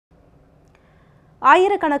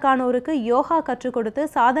ஆயிரக்கணக்கானோருக்கு யோகா கற்றுக் கொடுத்து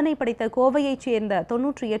சாதனை படைத்த கோவையைச் சேர்ந்த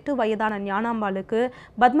 98 வயதான ஞானாம்பாளுக்கு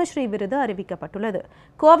பத்மஸ்ரீ விருது அறிவிக்கப்பட்டுள்ளது.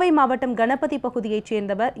 கோவை மாவட்டம் கணபதி பகுதியைச்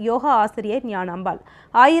சேர்ந்தவர் யோகா ஆசிரியர் ஞானாம்பாள்.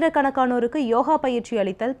 ஆயிரக்கணக்கானோருக்கு யோகா பயிற்சி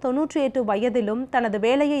அளித்தல், 98 வயதிலும் தனது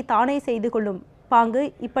வேலையை தானே செய்து கொள்ளும் பாங்கு,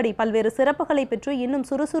 இப்படி பல்வேறு சிறப்புகளை பெற்று இன்னும்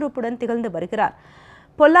சுறுசுறுப்புடன் திகழ்ந்து வருகிறார்.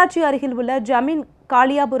 பொள்ளாச்சி அருகில் உள்ள ஜமீன்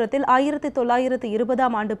காளியாபுரத்தில்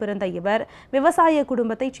 1920ஆம் ஆண்டு பிறந்த இவர் விவசாய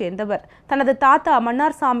குடும்பத்தைச் சேர்ந்தவர். தனது தாத்தா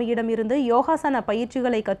மன்னார்சாமியிடம் இருந்து யோகாசன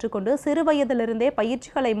பயிற்சிகளை கற்றுக்கொண்டு சிறு வயதிலிருந்தே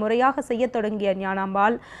பயிற்சிகளை முறையாக செய்ய தொடங்கிய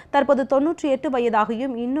ஞானாம்பாள் தற்போது 98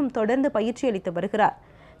 வயதாகியும் இன்னும் தொடர்ந்து பயிற்சி அளித்து வருகிறார்.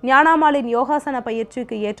 ஞானாம்பாளின் யோகாசன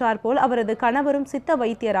பயிற்சிக்கு ஏற்றாற்போல் அவரது கணவரும் சித்த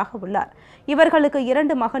வைத்தியராக உள்ளார். இவர்களுக்கு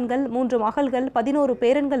 2 மகன்கள், 3 மகள்கள், 11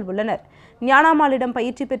 பேரன்கள் உள்ளனர். ஞானாம்பாளிடம்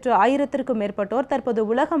பயிற்சி பெற்ற 1000க்கும் மேற்பட்டோர் தற்போது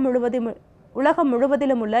உலகம்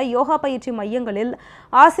முழுவதிலும் உள்ள யோகா பயிற்சி மையங்களில்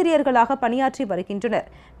ஆசிரியர்களாக பணியாற்றி வருகின்றனர்.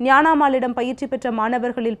 ஞானாம்பாளிடம் பயிற்சி பெற்ற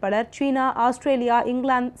மாணவர்களில் பலர் சீனா, Australia,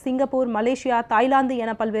 England, Singapore, Malaysia, Thailand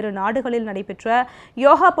என பல்வேறு நாடுகளில் நடைபெற்ற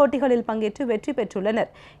யோகா போட்டிகளில் பங்கேற்று வெற்றி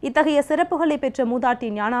பெற்றுள்ளனர். இத்தகைய சிறப்புகளை பெற்ற மூதாட்டி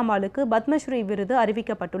ஞானாம்பாளுக்கு பத்மஸ்ரீ விருது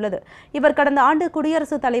அறிவிக்கப்பட்டுள்ளது. இவர் கடந்த ஆண்டு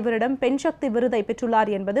குடியரசுத் தலைவரிடம் பெண் சக்தி விருதை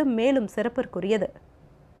பெற்றுள்ளார் என்பது மேலும் சிறப்பிற்குரியது.